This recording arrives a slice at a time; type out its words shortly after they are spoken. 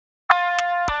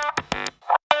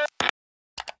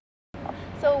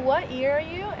what year are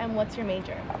you and what's your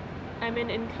major? I'm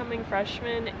an incoming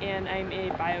freshman and I'm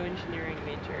a bioengineering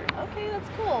major. Okay, that's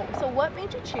cool. So what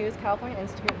made you choose California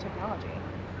Institute of Technology?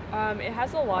 It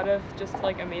has a lot of just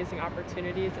like amazing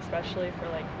opportunities, especially for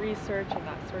like research and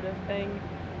that sort of thing.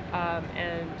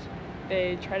 And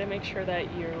they try to make sure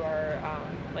that you are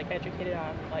like educated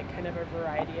on like kind of a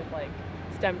variety of like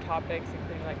STEM topics,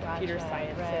 including like computer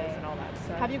sciences and all that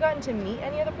stuff. Have you gotten to meet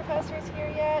any of the professors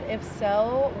here yet? If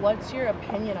so, what's your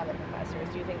opinion on the professors?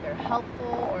 Do you think they're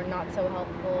helpful or not so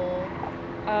helpful?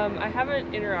 I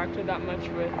haven't interacted that much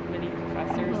with many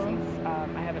professors since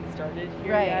I haven't started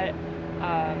here yet.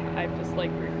 I've just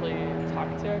like briefly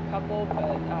talked to a couple,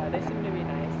 but they seem to be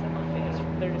nice and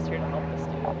like they're just here to help the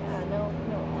students. Yeah,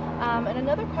 no. And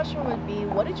another question would be,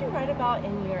 what did you write about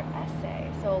in your essay?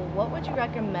 So what would you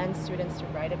recommend students to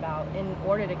write about in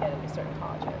order to get into certain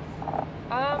colleges?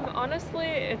 Honestly,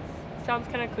 it sounds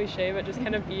kind of cliche, but just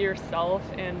kind of be yourself.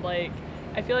 And like,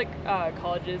 I feel like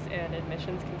colleges and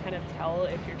admissions can kind of tell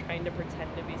if you're trying to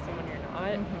pretend to be someone you're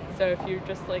not. So if you're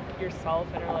just like yourself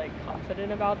and are like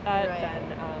confident about that,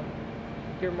 then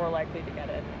you're more likely to get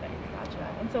it, I think.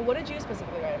 Gotcha. And so what did you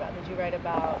specifically write about? Did you write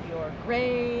about your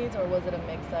grades, or was it a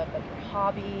mix of like your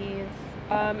hobbies?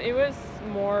 It was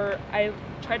more, I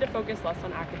tried to focus less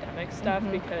on academic stuff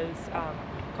because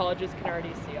colleges can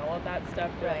already see all of that stuff,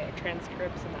 like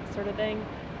transcripts and that sort of thing,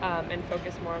 and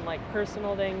focus more on like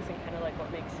personal things and kind of like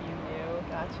what makes you you.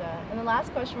 Gotcha. And the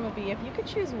last question would be, if you could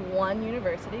choose one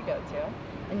university to go to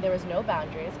and there was no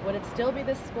boundaries, would it still be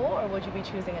this school or would you be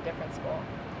choosing a different school?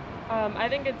 I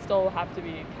think it'd still have to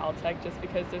be Caltech just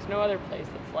because there's no other place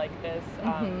that's like this.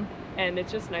 And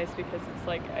it's just nice because it's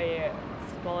like a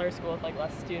smaller school with like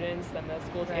less students, then the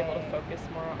school's able to focus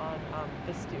more on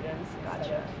the students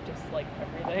instead of just like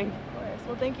everything. Of course.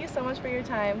 Well, thank you so much for your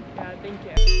time. Yeah, thank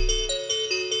you.